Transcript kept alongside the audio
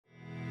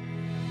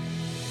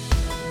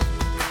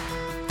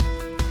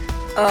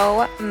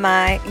Oh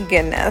my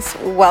goodness.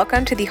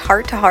 Welcome to the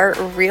Heart to Heart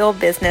Real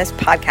Business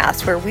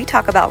podcast, where we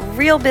talk about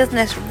real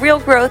business, real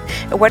growth,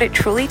 and what it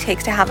truly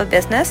takes to have a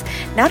business,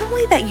 not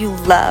only that you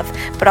love,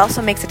 but also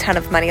makes a ton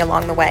of money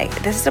along the way.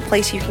 This is a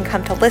place you can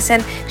come to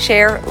listen,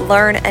 share,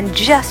 learn, and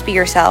just be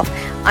yourself.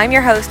 I'm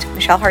your host,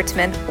 Michelle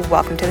Hartzman.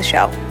 Welcome to the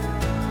show.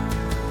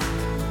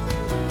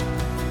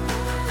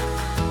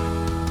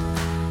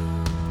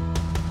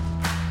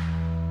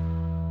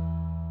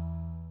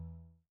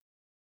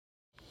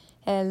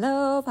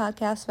 Hello,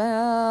 podcast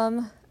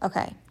fam.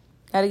 Okay,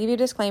 gotta give you a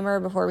disclaimer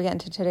before we get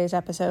into today's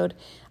episode.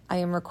 I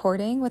am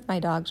recording with my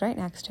dogs right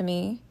next to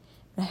me.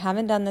 I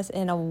haven't done this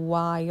in a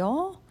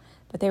while,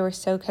 but they were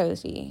so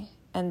cozy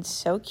and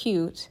so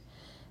cute.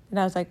 And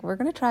I was like, we're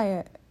gonna try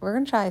it.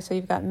 So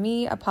you've got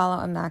me,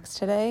 Apollo, and Max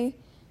today,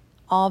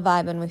 all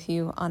vibing with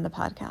you on the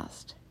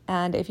podcast.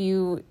 And if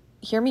you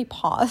hear me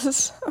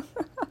pause,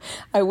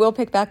 I will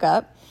pick back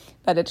up.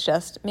 But it's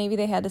just maybe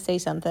they had to say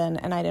something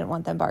and I didn't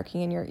want them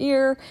barking in your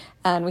ear,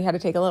 and we had to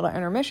take a little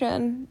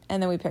intermission,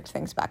 and then we picked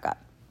things back up.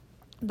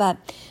 But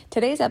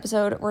today's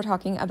episode, we're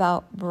talking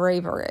about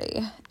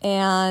bravery.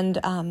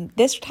 And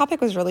this topic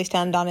was really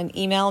stemmed on an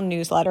email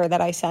newsletter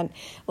that I sent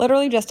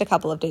literally just a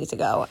couple of days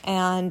ago.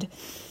 And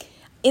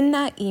in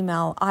that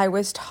email, I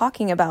was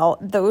talking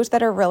about those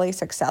that are really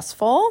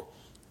successful,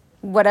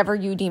 whatever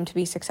you deem to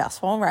be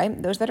successful,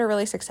 right? Those that are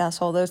really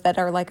successful, those that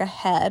are like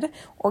ahead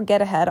or get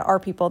ahead, are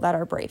people that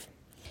are brave.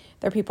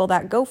 They're people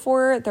that go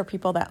for it. They're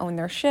people that own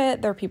their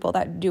shit. They're people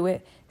that do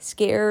it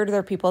scared.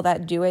 They're people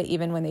that do it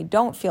even when they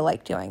don't feel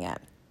like doing it.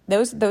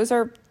 Those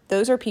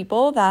are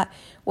people that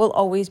will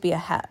always be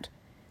ahead.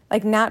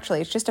 Like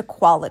naturally, it's just a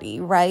quality,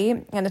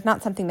 right? And it's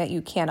not something that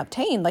you can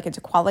obtain. Like it's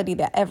a quality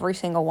that every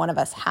single one of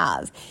us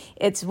has.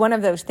 It's one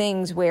of those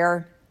things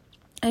where,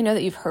 I know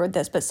that you've heard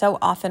this, but so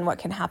often what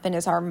can happen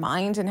is our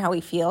minds and how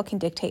we feel can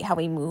dictate how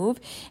we move.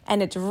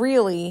 And it's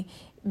really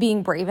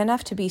being brave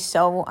enough to be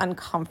so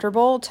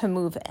uncomfortable to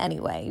move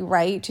anyway,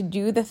 right? To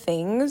do the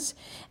things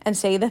and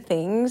say the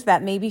things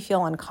that maybe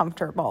feel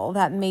uncomfortable,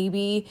 that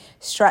maybe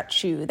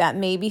stretch you, that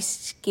maybe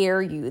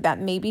scare you, that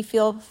maybe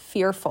feel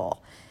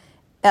fearful,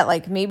 that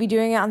like maybe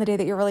doing it on the day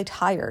that you're really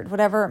tired,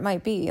 whatever it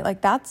might be.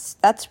 Like that's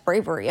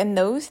bravery. And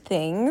those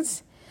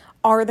things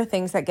are the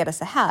things that get us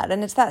ahead.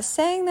 And it's that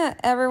saying that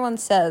everyone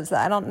says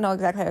that I don't know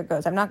exactly how it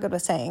goes. I'm not good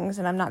with sayings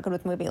and I'm not good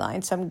with movie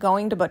lines, so I'm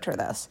going to butcher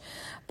this.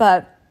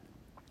 But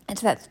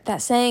it's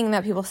that saying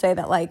that people say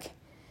that like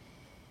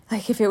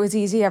if it was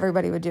easy,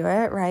 everybody would do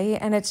it, right?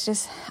 And it's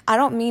just, I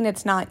don't mean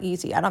it's not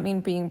easy. I don't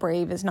mean being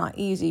brave is not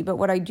easy. But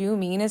what I do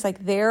mean is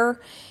like there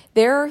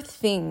are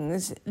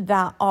things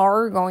that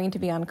are going to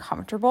be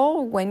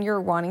uncomfortable when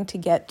you're wanting to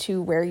get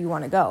to where you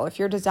want to go. If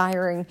you're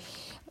desiring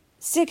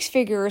 6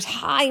 figures,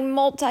 high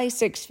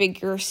multi-6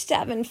 figures,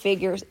 7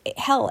 figures,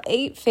 hell,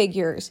 8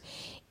 figures,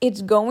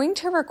 it's going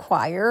to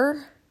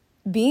require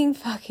being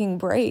fucking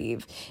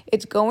brave.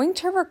 It's going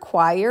to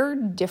require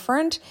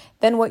different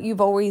than what you've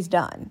always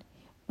done.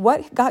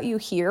 What got you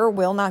here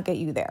will not get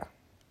you there.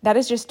 That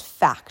is just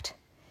fact.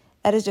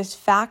 That is just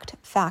fact.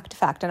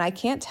 And I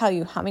can't tell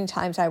you how many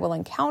times I will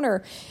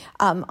encounter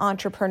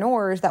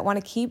entrepreneurs that want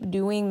to keep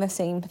doing the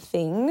same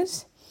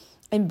things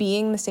and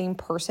being the same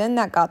person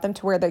that got them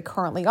to where they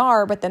currently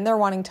are, but then they're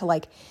wanting to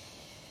like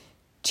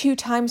 2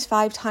 times,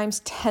 5 times,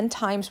 10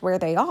 times where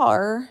they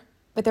are,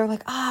 but they're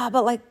like,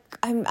 but like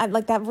I'm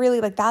like that really,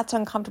 like that's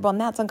uncomfortable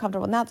and that's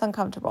uncomfortable and that's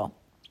uncomfortable.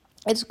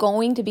 It's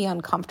going to be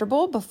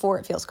uncomfortable before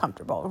it feels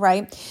comfortable,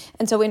 right?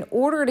 And so in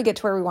order to get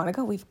to where we want to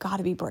go, we've got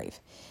to be brave.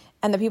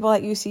 And the people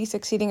that you see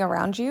succeeding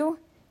around you,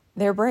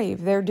 they're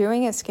brave. They're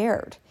doing it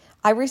scared.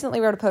 I recently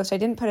wrote a post. I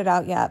didn't put it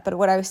out yet, but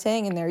what I was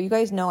saying in there, you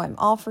guys know I'm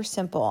all for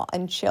simple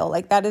and chill.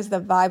 Like that is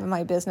the vibe of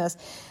my business.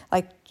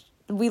 Like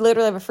we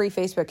literally have a free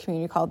Facebook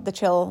community called the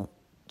Chill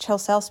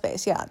Sales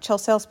Space. Yeah, Chill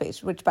Sales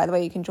Space, which by the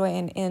way, you can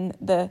join in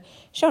the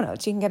show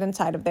notes. You can get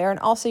inside of there.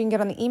 And also you can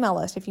get on the email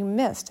list if you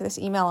missed this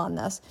email on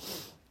this.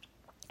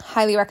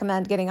 Highly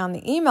recommend getting on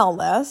the email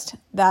list.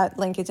 That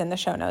link is in the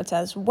show notes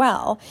as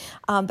well.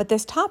 But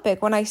this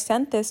topic, when I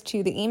sent this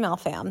to the email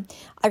fam,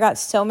 I got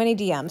so many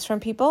DMs from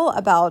people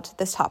about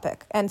this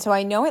topic. And so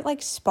I know it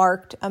like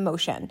sparked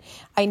emotion.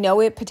 I know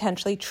it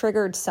potentially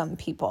triggered some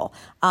people.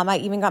 I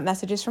even got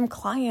messages from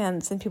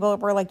clients and people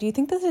were like, do you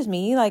think this is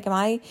me? Like,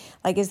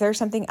 is there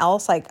something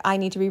else like I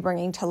need to be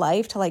bringing to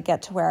life to like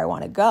get to where I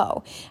want to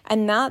go?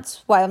 And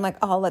that's why I'm like,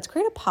 let's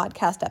create a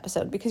podcast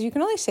episode, because you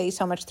can only say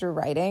so much through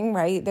writing,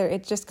 right?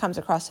 It just comes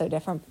across so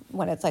different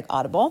when it's like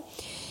audible.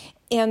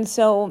 And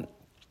so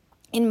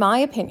in my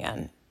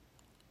opinion,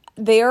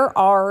 there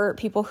are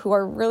people who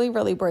are really,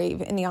 really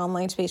brave in the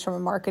online space from a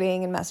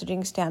marketing and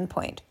messaging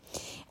standpoint.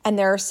 And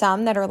there are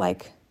some that are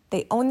like,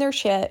 they own their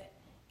shit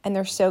and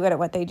they're so good at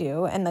what they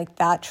do. And like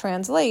that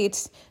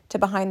translates to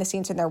behind the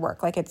scenes in their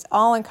work. Like it's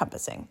all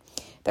encompassing.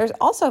 There's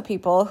also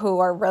people who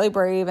are really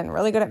brave and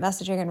really good at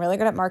messaging and really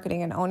good at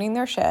marketing and owning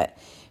their shit,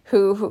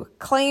 who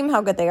claim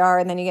how good they are.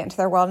 And then you get into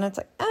their world and it's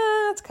like,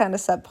 it's kind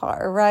of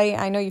subpar, right?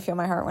 I know you feel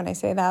my heart when I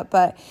say that,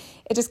 but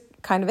it just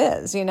kind of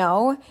is, you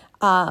know?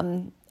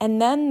 And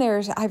then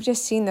I've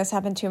just seen this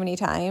happen too many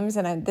times.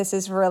 And this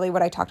is really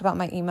what I talked about in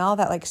my email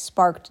that like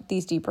sparked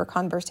these deeper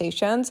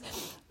conversations.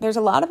 There's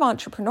a lot of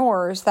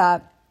entrepreneurs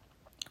that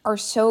are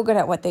so good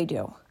at what they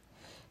do,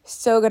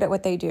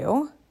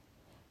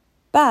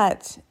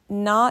 but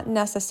not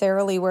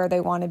necessarily where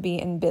they want to be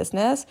in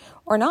business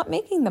or not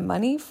making the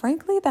money,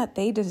 frankly, that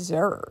they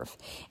deserve.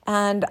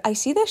 And I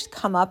see this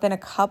come up in a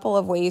couple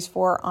of ways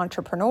for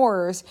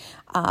entrepreneurs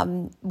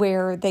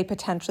where they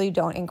potentially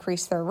don't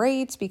increase their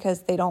rates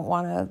because they don't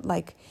want to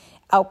like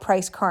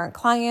outprice current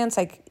clients.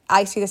 Like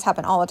I see this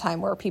happen all the time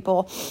where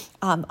people,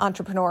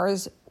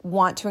 entrepreneurs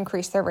want to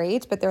increase their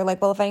rates, but they're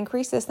like, well, if I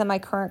increase this, then my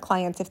current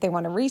clients, if they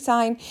want to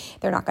re-sign,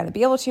 they're not going to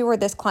be able to, or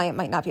this client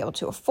might not be able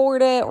to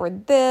afford it, or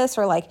this,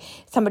 or like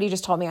somebody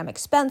just told me I'm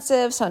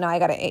expensive, so now I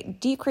got to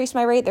decrease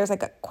my rate. There's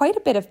like quite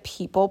a bit of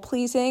people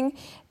pleasing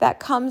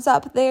that comes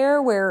up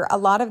there where a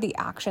lot of the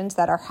actions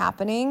that are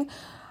happening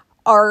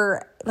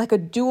are like a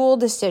dual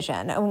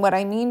decision. And what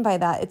I mean by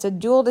that, it's a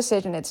dual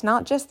decision. It's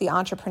not just the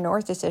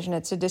entrepreneur's decision.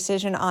 It's a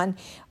decision on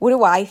what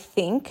do I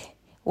think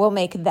will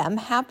make them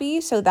happy.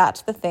 So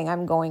that's the thing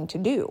I'm going to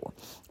do.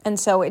 And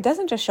so it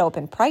doesn't just show up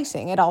in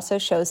pricing. It also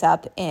shows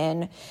up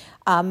in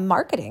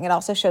marketing. It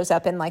also shows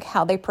up in like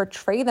how they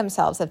portray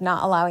themselves, of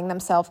not allowing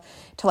themselves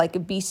to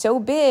like be so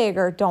big,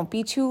 or don't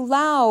be too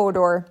loud,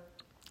 or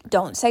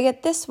don't say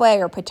it this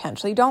way, or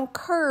potentially don't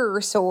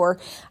curse, or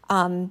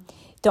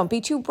don't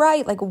be too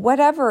bright, like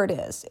whatever it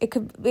is. It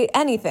could be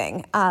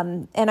anything.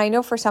 And I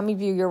know for some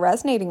of you, you're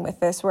resonating with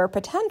this, where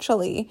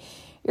potentially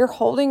you're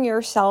holding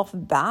yourself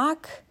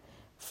back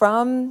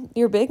from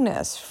your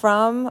bigness,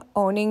 from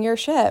owning your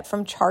shit,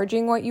 from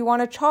charging what you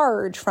want to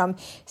charge, from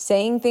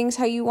saying things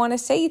how you want to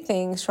say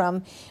things,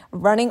 from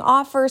running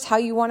offers how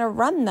you want to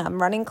run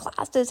them, running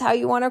classes how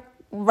you want to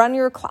run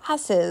your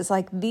classes.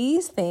 Like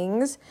these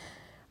things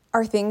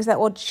are things that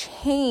will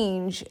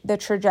change the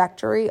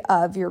trajectory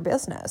of your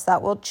business,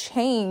 that will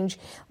change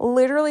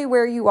literally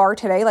where you are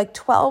today, like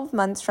 12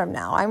 months from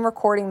now. I'm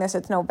recording this,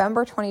 it's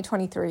November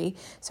 2023,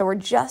 so we're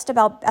just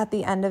about at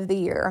the end of the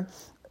year.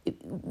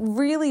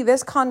 Really,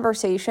 this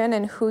conversation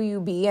and who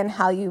you be and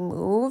how you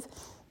move,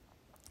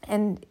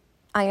 and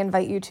I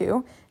invite you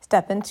to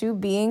step into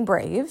being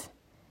brave,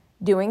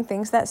 doing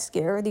things that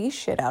scare the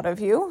shit out of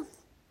you,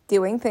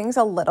 doing things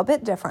a little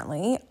bit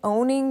differently,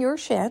 owning your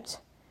shit,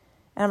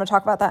 and I'm going to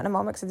talk about that in a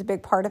moment because it's a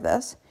big part of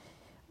this,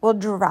 will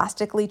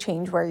drastically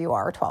change where you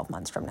are 12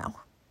 months from now.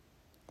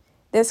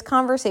 This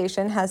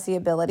conversation has the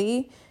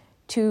ability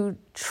to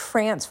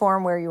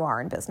transform where you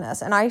are in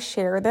business, and I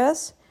share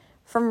this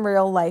from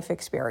real life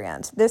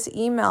experience. This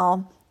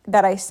email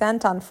that I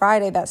sent on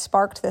Friday that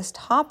sparked this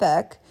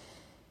topic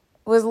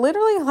was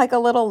literally like a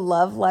little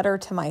love letter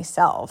to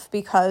myself,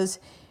 because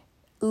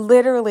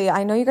literally,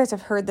 I know you guys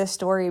have heard this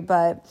story,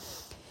 but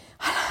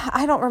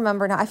I don't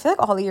remember now. I feel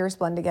like all the years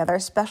blend together,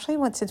 especially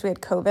since we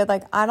had COVID.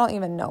 Like, I don't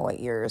even know what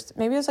years.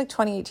 Maybe it was like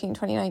 2018,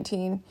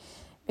 2019,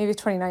 maybe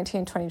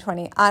 2019,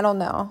 2020. I don't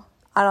know.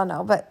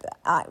 But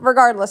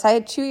regardless, I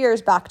had 2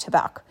 years back to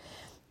back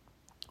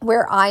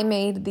where I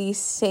made the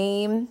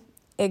same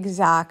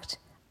exact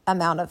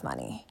amount of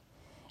money.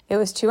 It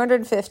was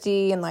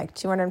 250 and like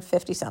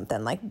 250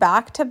 something, like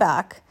back to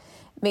back,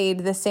 made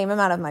the same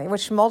amount of money,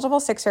 which multiple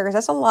six figures,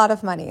 that's a lot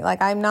of money.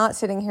 Like, I'm not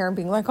sitting here and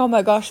being like, oh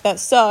my gosh, that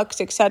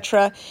sucks,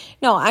 etc.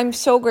 No, I'm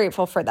so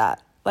grateful for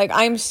that. Like,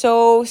 I'm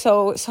so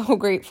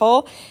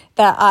grateful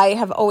that I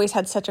have always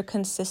had such a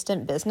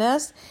consistent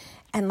business,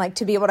 and like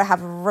to be able to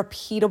have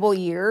repeatable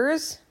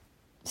years,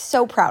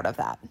 so proud of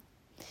that.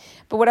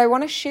 But what I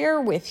want to share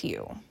with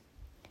you,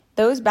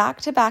 those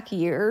back-to-back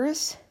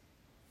years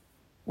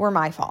were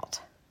my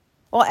fault.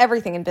 Well,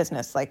 everything in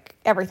business, like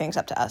everything's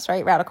up to us,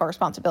 right? Radical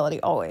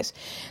responsibility always.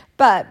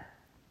 But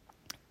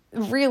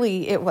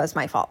really, it was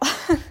my fault.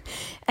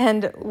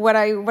 And what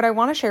I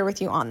want to share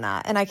with you on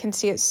that, and I can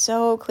see it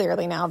so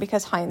clearly now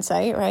because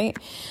hindsight, right?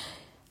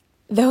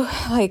 Though,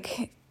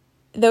 like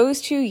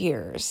those 2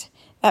 years,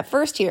 that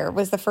first year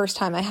was the first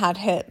time I had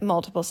hit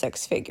multiple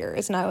six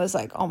figures. And I was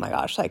like, oh my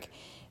gosh, like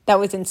that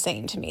was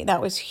insane to me.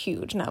 That was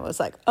huge. And I was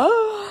like,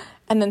 oh.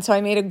 And then so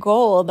I made a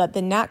goal that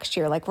the next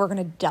year, like, we're going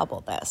to double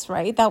this,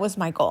 right? That was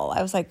my goal.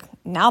 I was like,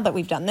 now that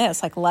we've done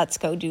this, like, let's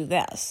go do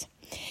this.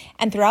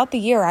 And throughout the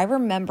year, I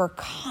remember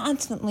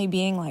constantly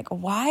being like,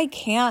 why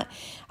can't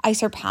I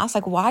surpass?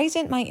 Like, why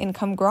isn't my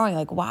income growing?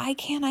 Like, why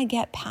can't I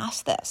get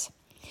past this?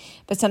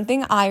 But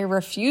something I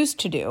refused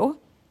to do,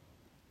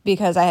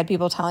 because I had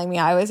people telling me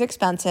I was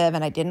expensive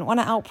and I didn't want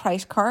to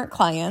outprice current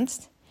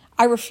clients,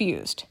 I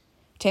refused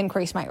to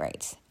increase my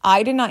rates.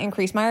 I did not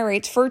increase my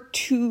rates for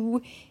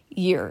 2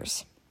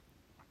 years.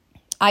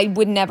 I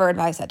would never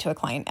advise that to a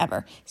client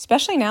ever,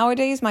 especially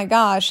nowadays. My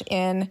gosh,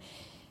 in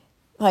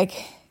like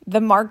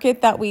the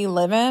market that we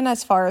live in,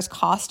 as far as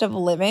cost of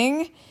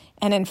living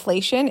and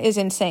inflation is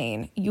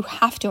insane. You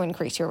have to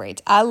increase your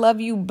rates. I love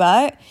you,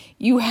 but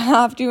you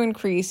have to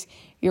increase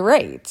your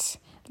rates.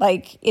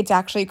 Like, it's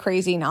actually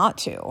crazy not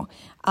to.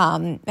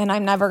 And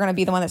I'm never going to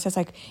be the one that says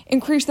like,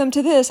 increase them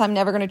to this. I'm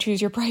never going to choose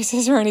your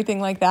prices or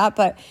anything like that,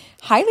 but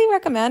highly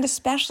recommend,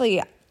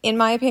 especially in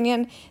my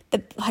opinion,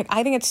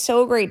 I think it's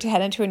so great to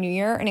head into a new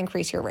year and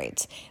increase your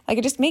rates. Like,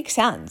 it just makes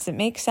sense. It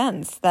makes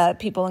sense that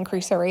people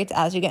increase their rates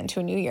as you get into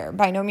a new year.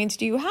 By no means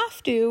do you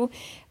have to,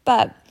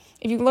 but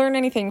if you learn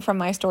anything from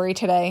my story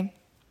today,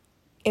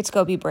 it's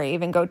go be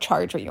brave and go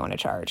charge what you want to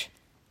charge.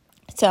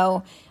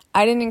 So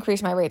I didn't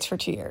increase my rates for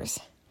 2 years.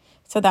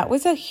 So that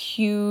was a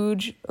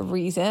huge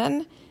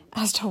reason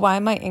as to why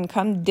my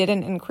income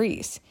didn't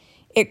increase.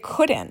 It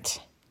couldn't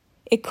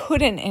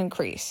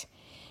increase.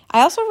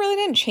 I also really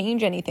didn't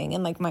change anything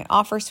in like my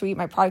offer suite,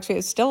 my product suite. It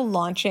was still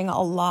launching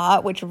a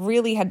lot, which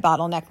really had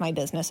bottlenecked my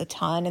business a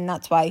ton. And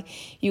that's why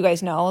you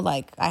guys know,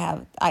 like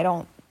I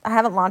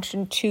haven't launched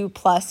in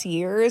 2+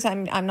 years.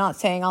 I'm not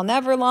saying I'll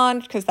never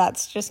launch because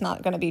that's just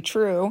not going to be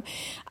true.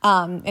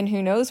 And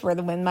who knows where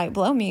the wind might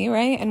blow me,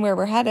 right? And where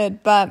we're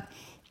headed. But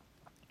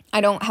I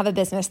don't have a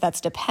business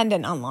that's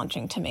dependent on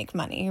launching to make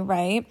money,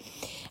 right?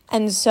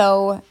 And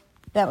so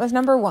that was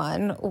number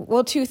one.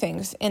 Well, two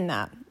things in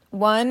that.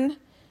 One,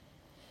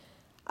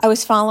 I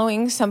was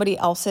following somebody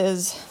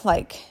else's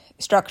like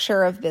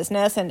structure of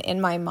business, and in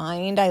my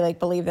mind I like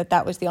believe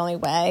that was the only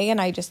way. And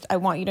I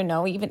want you to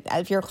know, even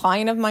if you're a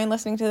client of mine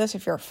listening to this,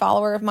 if you're a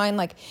follower of mine,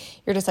 like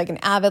you're just like an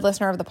avid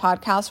listener of the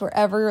podcast,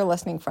 wherever you're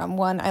listening from,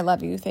 one, I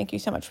love you. Thank you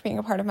so much for being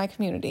a part of my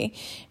community.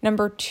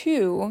 Number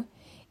two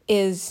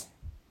is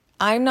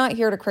I'm not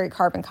here to create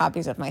carbon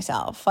copies of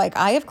myself. Like,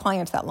 I have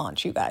clients that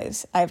launch, you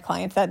guys. I have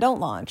clients that don't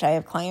launch. I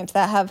have clients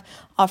that have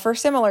offers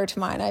similar to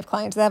mine. I have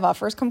clients that have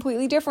offers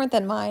completely different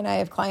than mine. I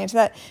have clients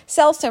that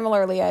sell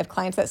similarly. I have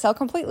clients that sell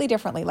completely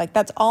differently. Like,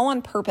 that's all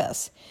on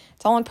purpose.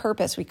 It's all on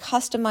purpose. We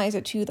customize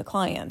it to the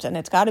client, and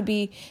it's got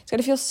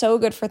to feel so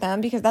good for them,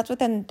 because that's what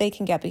then they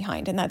can get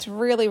behind. And that's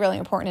really, really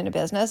important in a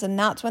business. And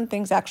that's when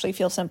things actually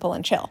feel simple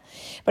and chill.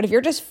 But if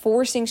you're just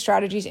forcing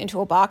strategies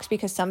into a box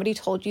because somebody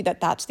told you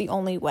that that's the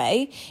only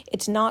way,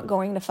 it's not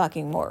going to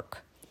fucking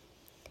work.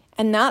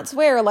 And that's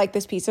where like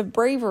this piece of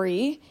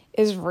bravery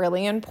is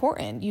really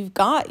important. You've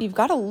got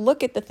to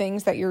look at the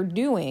things that you're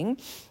doing,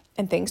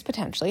 and things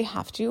potentially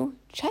have to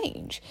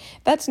change.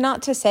 That's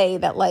not to say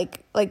that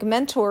like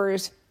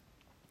mentors,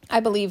 I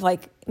believe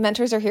like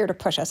mentors are here to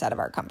push us out of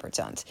our comfort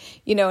zones.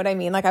 You know what I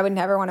mean? Like, I would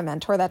never want a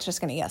mentor that's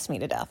just going to yes me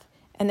to death.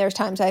 And there's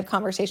times I have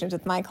conversations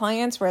with my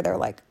clients where they're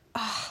like,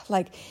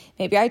 like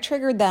maybe I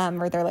triggered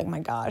them, or they're like, my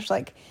gosh,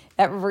 like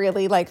that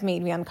really like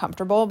made me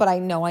uncomfortable, but I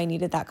know I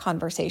needed that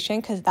conversation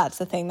because that's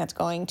the thing that's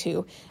going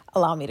to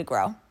allow me to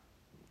grow.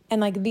 And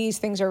like these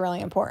things are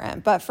really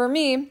important. But for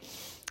me,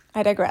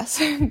 I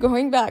digress.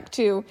 Going back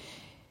to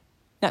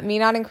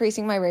not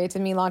increasing my rates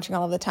and me launching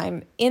all of the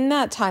time. In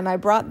that time, I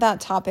brought that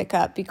topic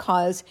up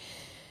because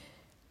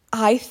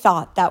I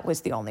thought that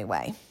was the only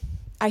way.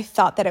 I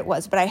thought that it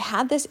was, but I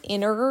had this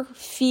inner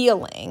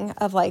feeling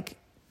of like,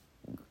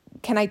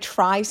 can I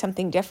try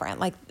something different?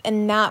 Like,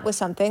 and that was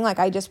something like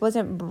I just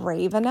wasn't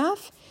brave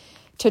enough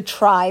to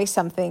try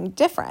something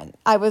different.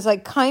 I was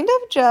like kind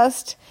of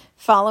just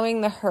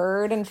following the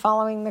herd and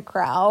following the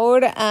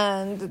crowd,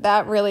 and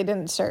that really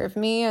didn't serve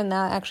me, and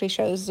that actually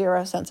shows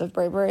zero sense of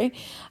bravery.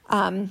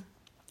 And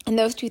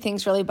those two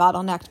things really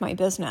bottlenecked my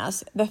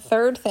business. The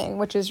third thing,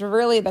 which is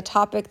really the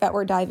topic that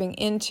we're diving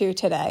into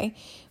today,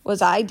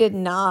 was I did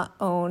not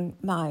own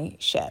my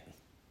shit.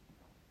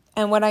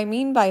 And what I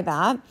mean by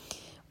that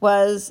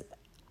was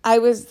I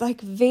was like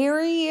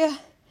very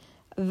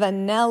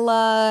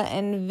vanilla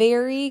and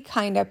very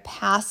kind of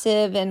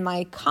passive in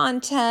my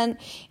content,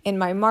 in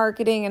my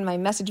marketing, and my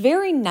message.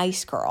 Very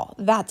nice girl.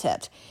 That's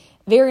it.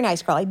 Very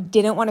nice girl. I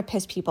didn't want to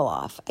piss people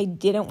off. I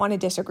didn't want to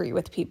disagree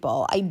with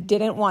people. I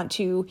didn't want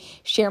to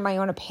share my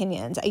own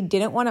opinions. I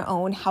didn't want to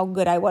own how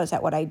good I was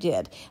at what I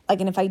did.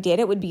 Like, and if I did,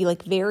 it would be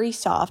like very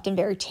soft and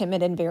very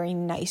timid and very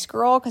nice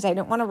girl, because I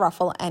didn't want to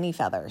ruffle any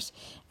feathers.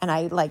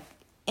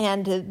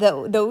 And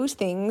those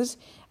things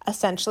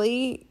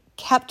essentially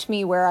kept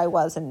me where I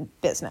was in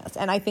business.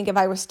 And I think if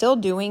I was still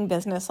doing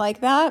business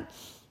like that,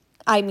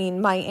 I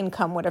mean, my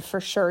income would have for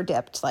sure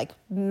dipped like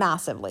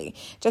massively,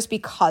 just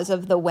because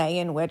of the way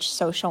in which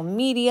social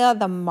media,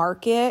 the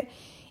market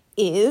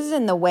is,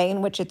 and the way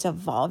in which it's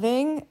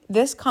evolving.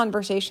 This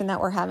conversation that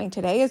we're having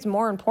today is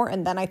more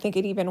important than I think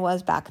it even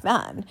was back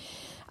then.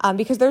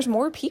 Because there's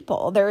more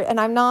people there, and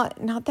I'm not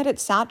that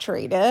it's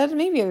saturated.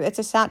 Maybe it's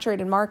a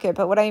saturated market,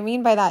 but what I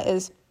mean by that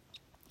is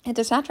it's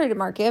a saturated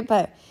market,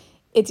 but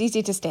it's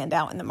easy to stand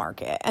out in the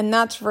market. And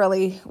that's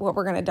really what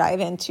we're going to dive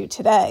into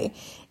today,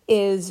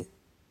 is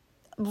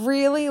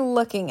really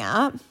looking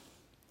at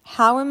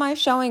how am I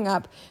showing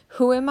up,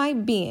 who am I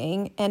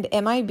being, and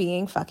am I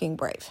being fucking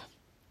brave?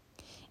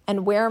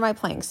 And where am I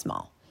playing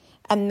small?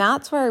 And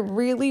that's where I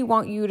really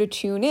want you to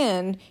tune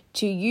in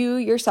to you,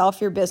 yourself,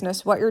 your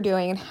business, what you're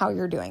doing, and how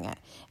you're doing it.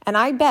 And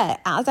I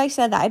bet, as I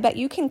said that, I bet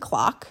you can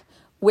clock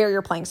where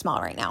you're playing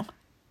small right now.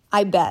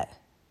 I bet.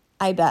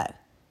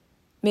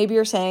 Maybe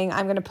you're saying,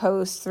 I'm going to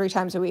post 3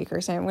 times a week,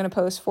 or saying I'm going to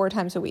post 4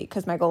 times a week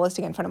because my goal is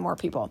to get in front of more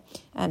people.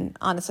 And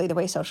honestly, the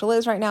way social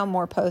is right now,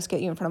 more posts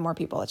get you in front of more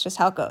people. It's just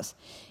how it goes.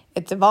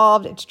 It's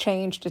evolved, it's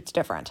changed, it's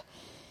different.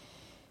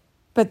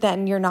 But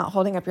then you're not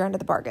holding up your end of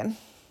the bargain.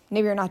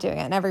 Maybe you're not doing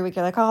it. And every week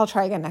you're like, oh, I'll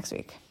try again next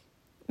week.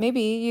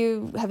 Maybe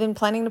you have been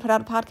planning to put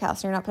out a podcast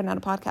and you're not putting out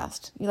a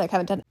podcast. You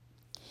haven't done it.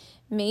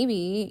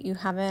 Maybe you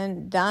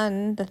haven't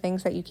done the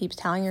things that you keep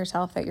telling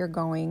yourself that you're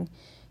going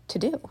to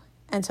do.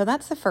 And so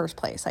that's the first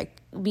place.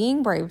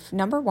 Being brave,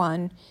 number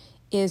 1,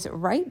 is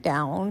write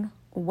down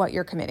what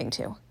you're committing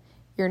to.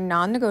 Your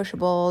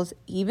non-negotiables,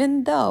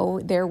 even though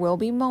there will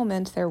be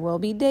moments, there will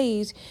be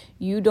days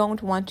you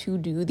don't want to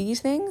do these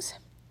things,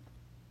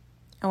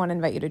 I want to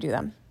invite you to do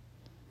them.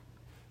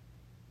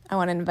 I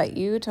want to invite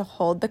you to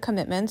hold the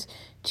commitments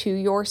to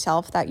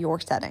yourself that you're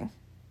setting,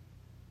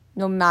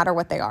 no matter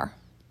what they are.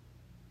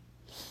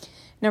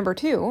 Number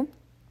 2,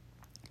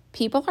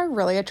 people are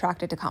really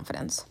attracted to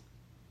confidence.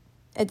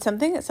 It's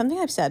something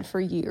I've said for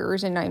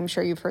years, and I'm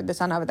sure you've heard this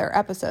on other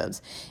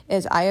episodes,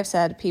 is I have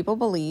said people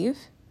believe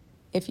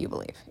if you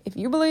believe. If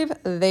you believe,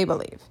 they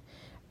believe,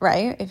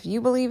 right? If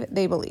you believe,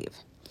 they believe.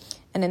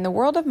 And in the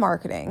world of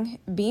marketing,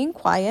 being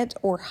quiet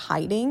or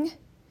hiding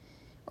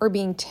or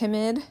being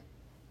timid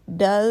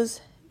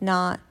does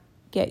not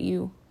get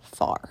you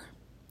far.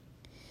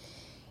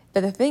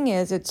 But the thing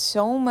is, it's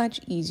so much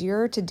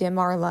easier to dim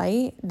our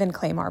light than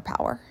claim our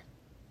power.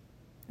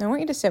 I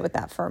want you to sit with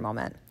that for a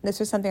moment. This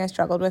was something I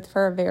struggled with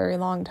for a very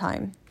long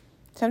time.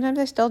 Sometimes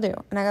I still do,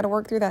 and I got to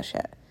work through that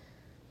shit.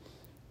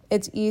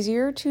 It's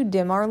easier to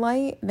dim our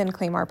light than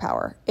claim our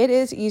power. It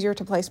is easier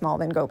to play small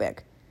than go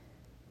big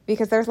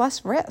because there's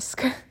less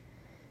risk.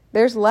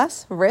 There's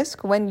less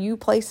risk when you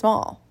play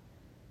small.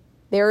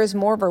 There is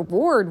more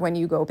reward when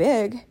you go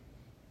big,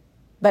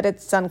 but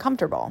it's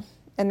uncomfortable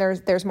and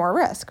there's more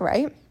risk,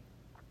 right?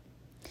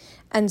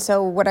 And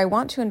so what I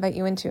want to invite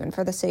you into, and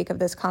for the sake of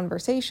this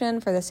conversation,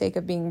 for the sake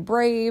of being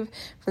brave,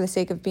 for the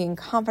sake of being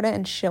confident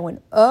and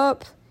showing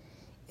up,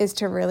 is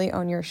to really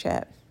own your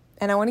shit.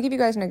 And I want to give you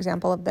guys an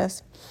example of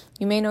this.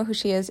 You may know who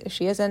she is. If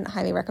she isn't,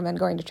 highly recommend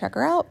going to check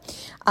her out.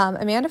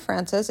 Amanda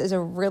Frances is a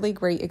really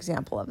great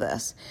example of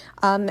this.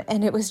 And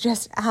it was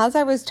just as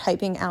I was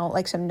typing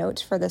out some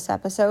notes for this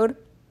episode,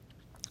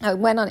 I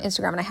went on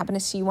Instagram and I happened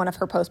to see one of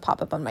her posts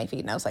pop up on my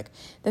feed. And I was like,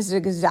 this is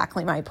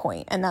exactly my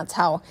point. And that's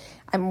why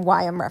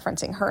I'm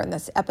referencing her in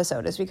this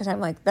episode, is because I'm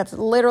like, that's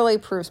literally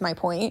proves my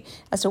point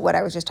as to what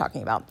I was just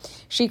talking about.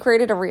 She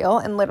created a reel,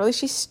 and literally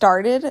she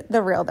started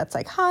the reel that's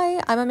like,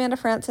 hi, I'm Amanda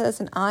Frances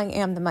and I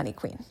am the money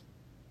queen.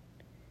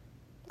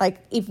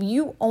 If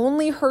you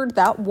only heard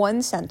that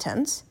one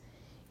sentence,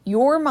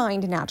 your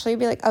mind naturally would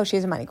be like, oh,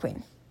 she's a money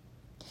queen.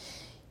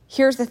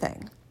 Here's the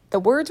thing. The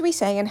words we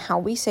say and how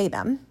we say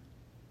them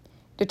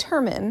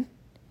determine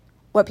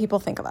what people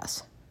think of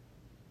us.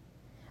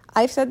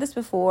 I've said this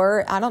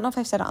before. I don't know if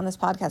I've said it on this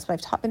podcast,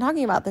 but I've been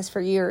talking about this for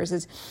years,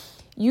 is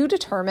you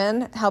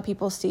determine how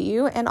people see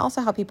you and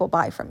also how people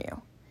buy from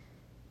you.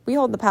 We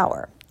hold the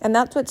power. And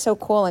that's what's so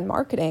cool in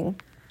marketing.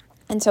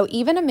 And so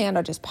even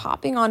Amanda just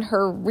popping on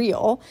her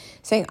reel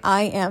saying,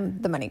 I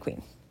am the money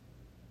queen.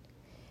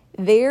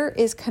 There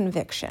is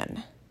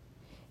conviction.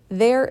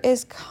 There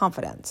is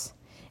confidence.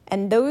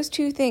 And those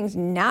two things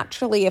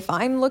naturally, if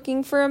I'm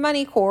looking for a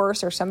money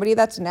course or somebody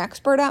that's an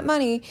expert at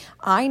money,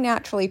 I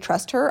naturally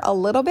trust her a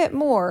little bit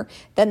more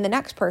than the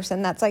next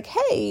person that's like,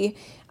 hey,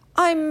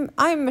 I'm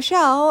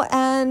Michelle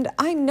and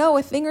I know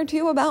a thing or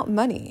two about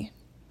money.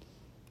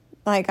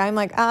 I'm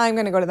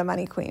going to go to the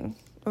money queen.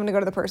 I'm going to go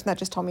to the person that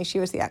just told me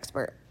she was the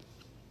expert.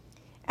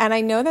 And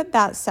I know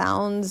that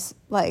sounds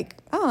like,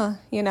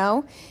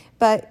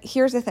 but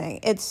here's the thing.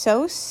 It's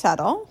so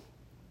subtle,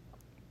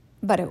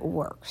 but it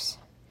works.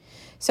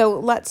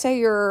 So let's say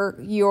you're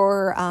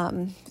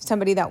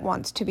somebody that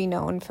wants to be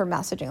known for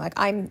messaging.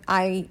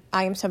 I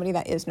am somebody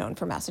that is known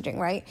for messaging,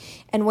 right?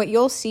 And what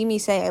you'll see me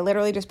say, I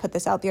literally just put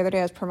this out the other day.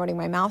 I was promoting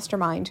my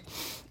mastermind,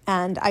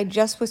 and I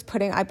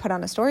put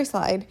on a story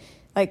slide,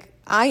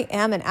 I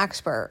am an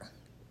expert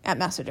at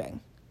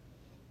messaging.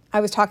 I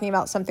was talking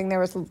about something, there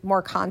was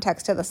more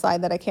context to the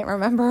slide that I can't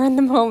remember in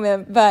the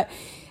moment, but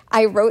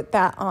I wrote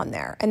that on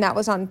there, and that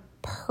was on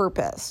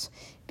purpose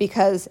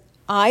because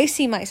I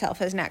see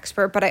myself as an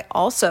expert, but I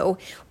also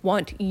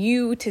want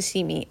you to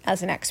see me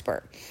as an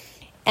expert.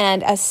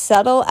 And as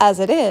subtle as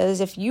it is,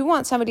 if you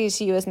want somebody to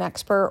see you as an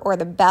expert or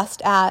the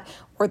best at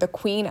or the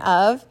queen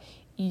of,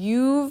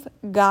 you've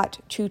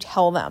got to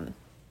tell them.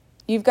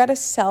 You've got to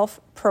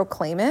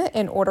self-proclaim it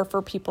in order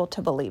for people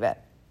to believe it.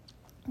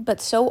 But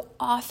so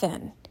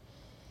often,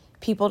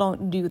 people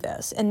don't do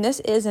this. And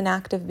this is an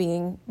act of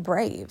being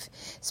brave,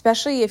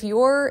 especially if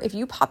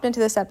you popped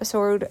into this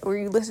episode or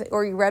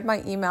you read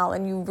my email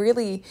and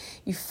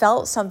you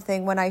felt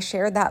something when I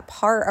shared that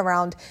part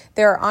around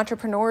there are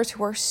entrepreneurs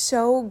who are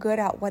so good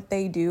at what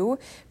they do,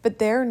 but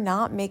they're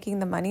not making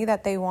the money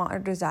that they want or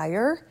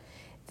desire.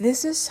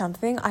 This is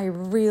something I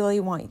really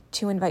want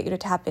to invite you to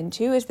tap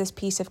into, is this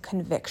piece of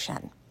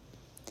conviction.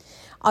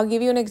 I'll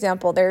give you an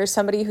example. There's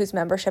somebody whose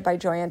membership I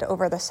joined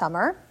over the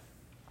summer.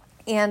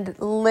 And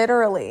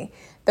literally,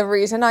 The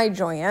reason I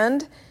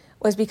joined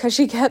was because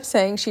she kept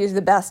saying she's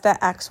the best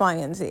at X, Y,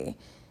 and Z.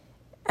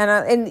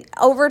 And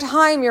over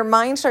time, your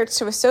mind starts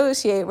to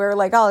associate where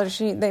like, oh,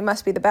 they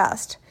must be the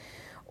best.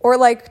 Or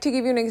like, to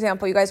give you an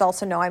example, you guys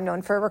also know I'm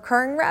known for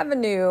recurring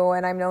revenue,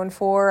 and I'm known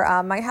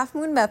for my half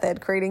moon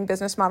method, creating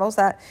business models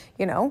that,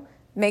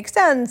 make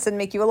sense and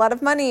make you a lot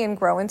of money and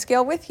grow and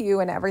scale with you,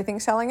 and everything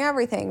selling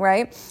everything,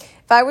 right?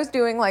 If I was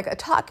doing like a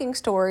talking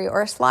story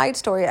or a slide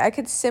story, I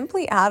could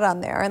simply add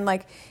on there and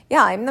like,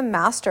 yeah, I'm the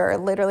master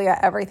literally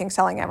at everything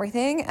selling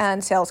everything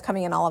and sales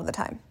coming in all of the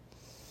time.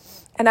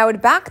 And I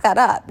would back that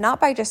up, not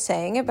by just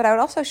saying it, but I would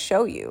also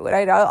show you.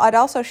 I'd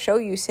also show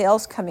you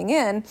sales coming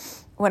in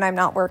when I'm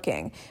not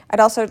working. I'd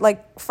also,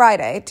 like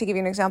Friday, to give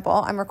you an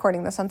example, I'm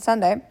recording this on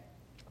Sunday.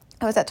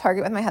 I was at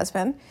Target with my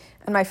husband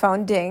and my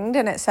phone dinged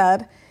and it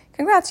said,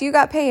 congrats, you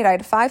got paid. I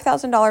had a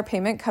 $5,000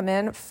 payment come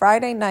in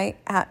Friday night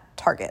at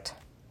Target.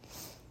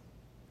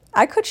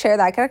 I could share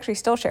that. I could actually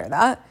still share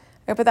that.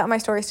 I put that in my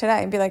stories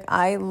today and be like,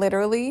 I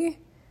literally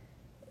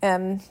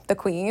am the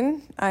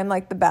queen. I'm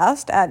like the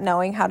best at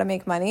knowing how to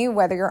make money,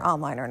 whether you're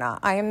online or not.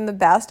 I am the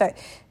best at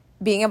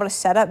being able to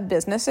set up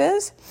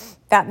businesses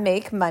that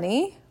make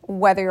money,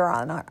 whether you're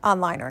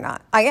online or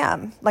not. I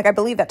am. Like, I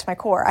believe that to my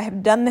core. I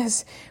have done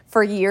this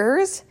for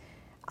years.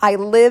 I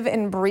live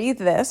and breathe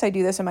this. I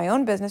do this in my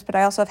own business, but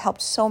I also have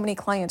helped so many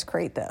clients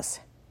create this.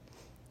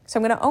 So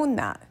I'm going to own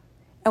that.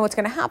 And what's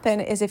going to happen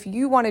is if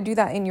you want to do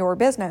that in your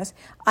business,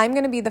 I'm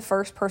going to be the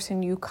first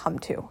person you come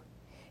to.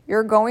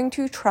 You're going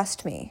to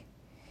trust me.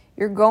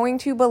 You're going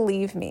to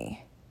believe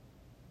me.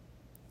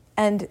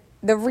 And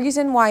the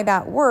reason why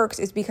that works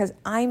is because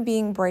I'm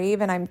being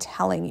brave and I'm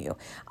telling you.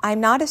 I'm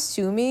not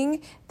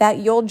assuming that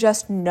you'll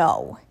just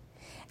know.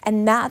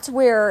 And that's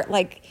where,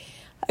 like,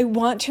 I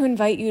want to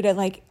invite you to,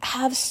 like,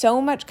 have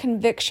so much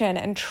conviction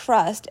and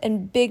trust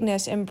and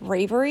bigness and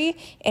bravery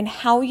in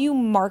how you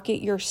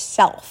market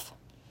yourself.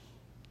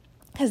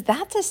 Because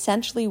that's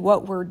essentially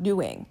what we're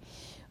doing.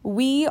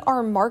 We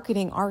are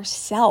marketing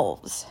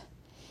ourselves.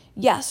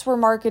 Yes, we're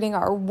marketing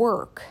our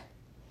work.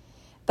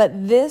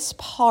 But this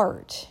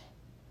part,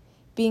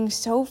 being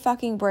so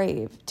fucking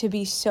brave, to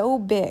be so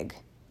big,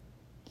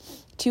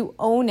 to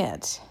own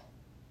it,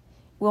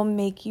 will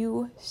make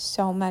you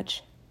so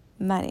much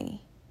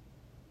money.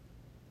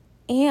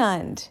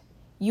 And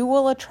you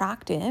will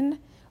attract in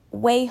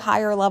way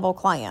higher level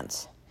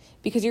clients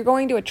because you're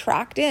going to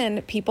attract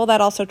in people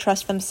that also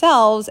trust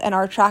themselves and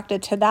are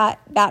attracted to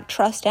that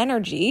trust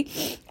energy,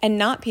 and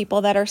not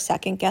people that are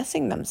second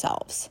guessing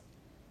themselves.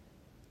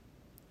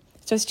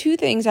 So there's two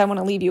things I want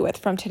to leave you with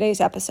from today's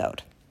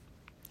episode.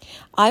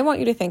 I want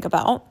you to think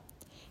about,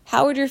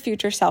 how would your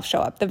future self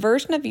show up? The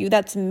version of you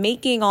that's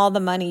making all the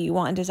money you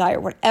want and desire,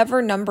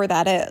 whatever number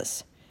that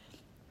is.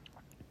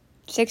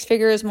 6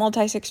 figures,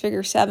 multi-6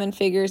 figures, 7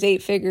 figures,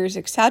 8 figures,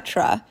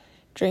 etc.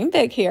 Dream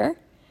big here.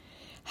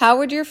 How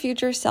would your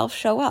future self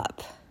show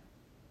up?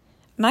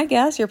 My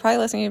guess, you're probably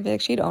listening to be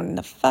like, she'd own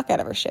the fuck out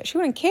of her shit. She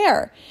wouldn't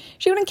care.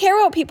 She wouldn't care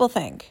what people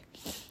think.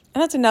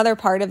 And that's another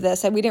part of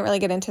this. And we didn't really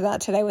get into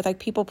that today with like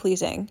people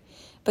pleasing.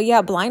 But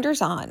yeah,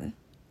 blinders on.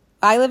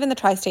 I live in the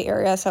tri-state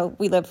area, so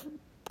we live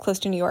close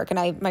to New York.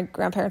 And my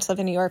grandparents live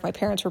in New York. My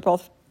parents were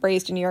both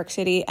raised in New York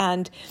City.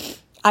 And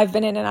I've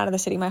been in and out of the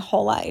city my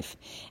whole life.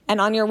 And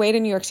on your way to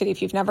New York City,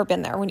 if you've never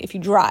been there, if you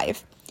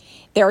drive,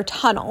 there are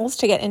tunnels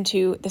to get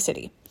into the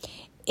city.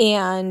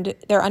 And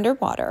they're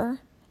underwater.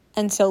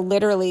 And so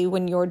literally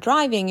when you're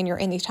driving and you're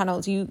in these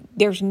tunnels,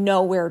 there's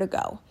nowhere to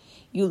go.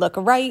 You look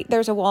right,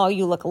 there's a wall.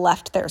 You look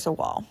left, there's a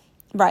wall,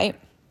 right?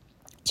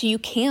 So you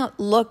can't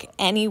look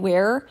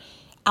anywhere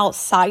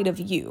outside of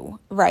you,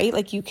 right?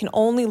 Like you can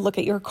only look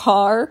at your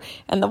car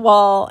and the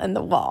wall and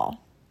the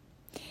wall.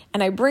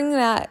 And I bring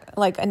that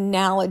like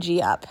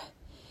analogy up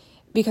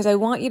because I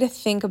want you to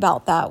think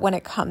about that when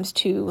it comes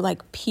to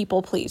like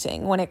people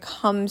pleasing, when it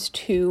comes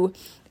to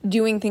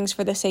doing things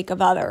for the sake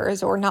of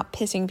others or not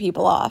pissing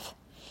people off,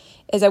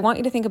 is I want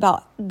you to think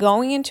about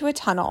going into a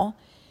tunnel,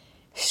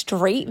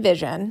 straight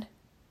vision,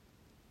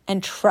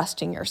 and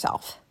trusting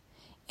yourself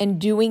and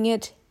doing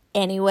it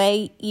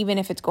anyway, even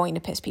if it's going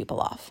to piss people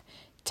off.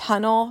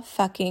 Tunnel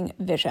fucking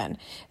vision.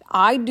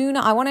 I do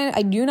not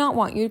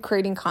want you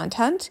creating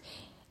content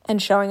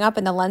and showing up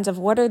in the lens of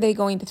what are they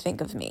going to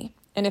think of me?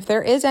 And if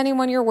there is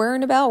anyone you're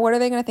worrying about, what are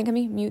they going to think of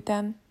me? Mute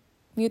them.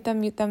 Mute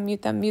them, mute them,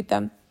 mute them, mute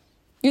them.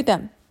 Mute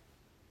them.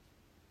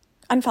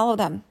 Unfollow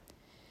them.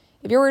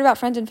 If you're worried about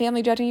friends and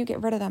family judging you,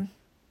 get rid of them.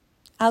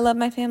 I love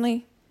my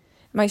family.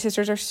 My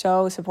sisters are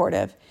so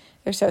supportive.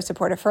 They're so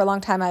supportive. For a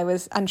long time, I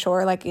was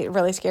unsure. Like, it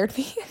really scared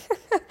me.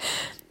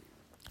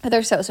 But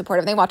they're so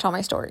supportive. They watch all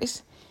my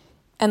stories.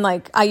 And,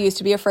 like, I used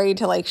to be afraid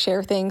to, like,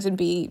 share things and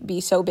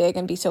be so big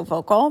and be so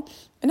vocal.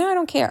 But now I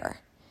don't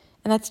care.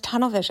 And that's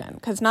tunnel vision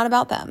because it's not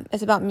about them.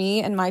 It's about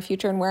me and my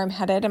future and where I'm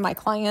headed and my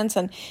clients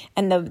and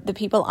the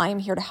people I'm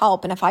here to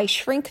help. And if I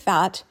shrink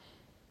that,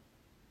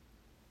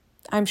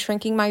 I'm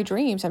shrinking my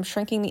dreams. I'm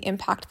shrinking the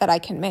impact that I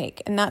can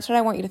make. And that's what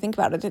I want you to think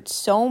about. It's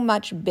so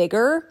much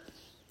bigger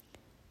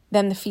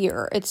than the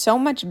fear. It's so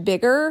much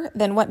bigger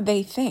than what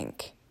they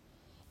think.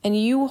 and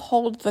you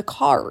hold the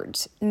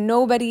cards,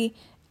 nobody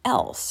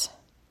else.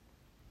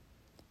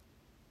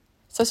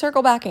 So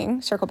circle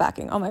backing.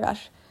 Oh my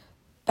gosh.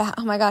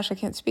 I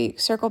can't speak.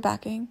 Circle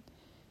backing.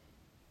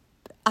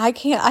 I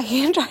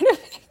can't try to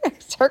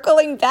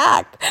circling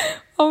back.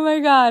 Oh my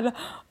God.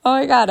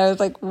 I was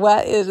like,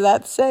 what is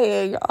that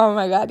saying? Oh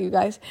my God, you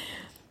guys.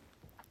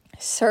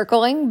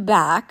 Circling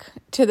back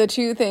to the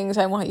two things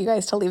I want you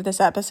guys to leave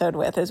this episode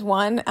with is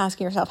one,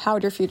 asking yourself, how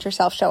would your future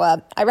self show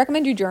up? I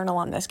recommend you journal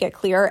on this, get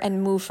clear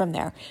and move from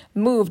there.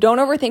 Move. Don't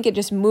overthink it.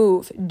 Just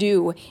move.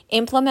 Do.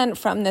 Implement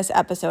from this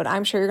episode.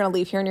 I'm sure you're going to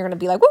leave here and you're going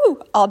to be like,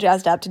 woo, all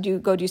jazzed up to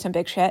go do some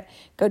big shit.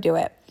 Go do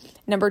it.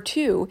 Number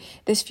two,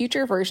 this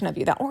future version of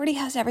you that already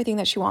has everything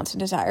that she wants and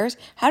desires,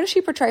 how does she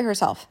portray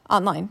herself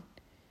online?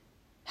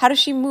 How does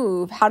she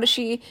move? How does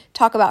she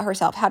talk about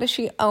herself? How does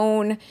she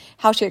own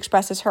how she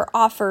expresses her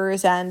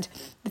offers and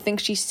the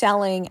things she's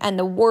selling and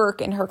the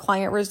work and her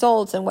client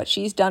results and what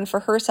she's done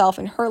for herself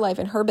and her life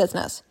and her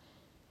business?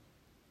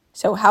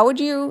 So how would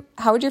your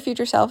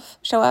future self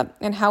show up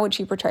and how would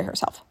she portray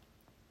herself?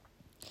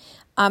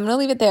 I'm going to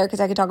leave it there because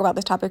I could talk about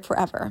this topic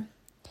forever.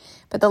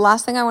 But the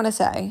last thing I want to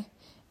say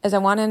is I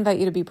want to invite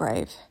you to be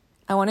brave.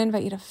 I want to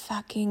invite you to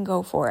fucking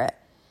go for it.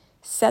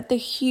 Set the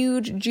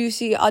huge,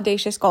 juicy,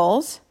 audacious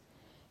goals.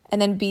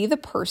 And then be the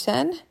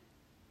person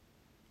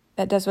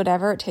that does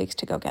whatever it takes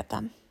to go get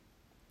them.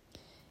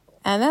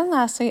 And then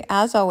lastly,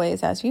 as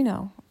always, as you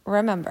know,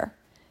 remember,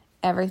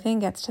 everything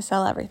gets to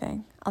sell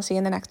everything. I'll see you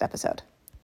in the next episode.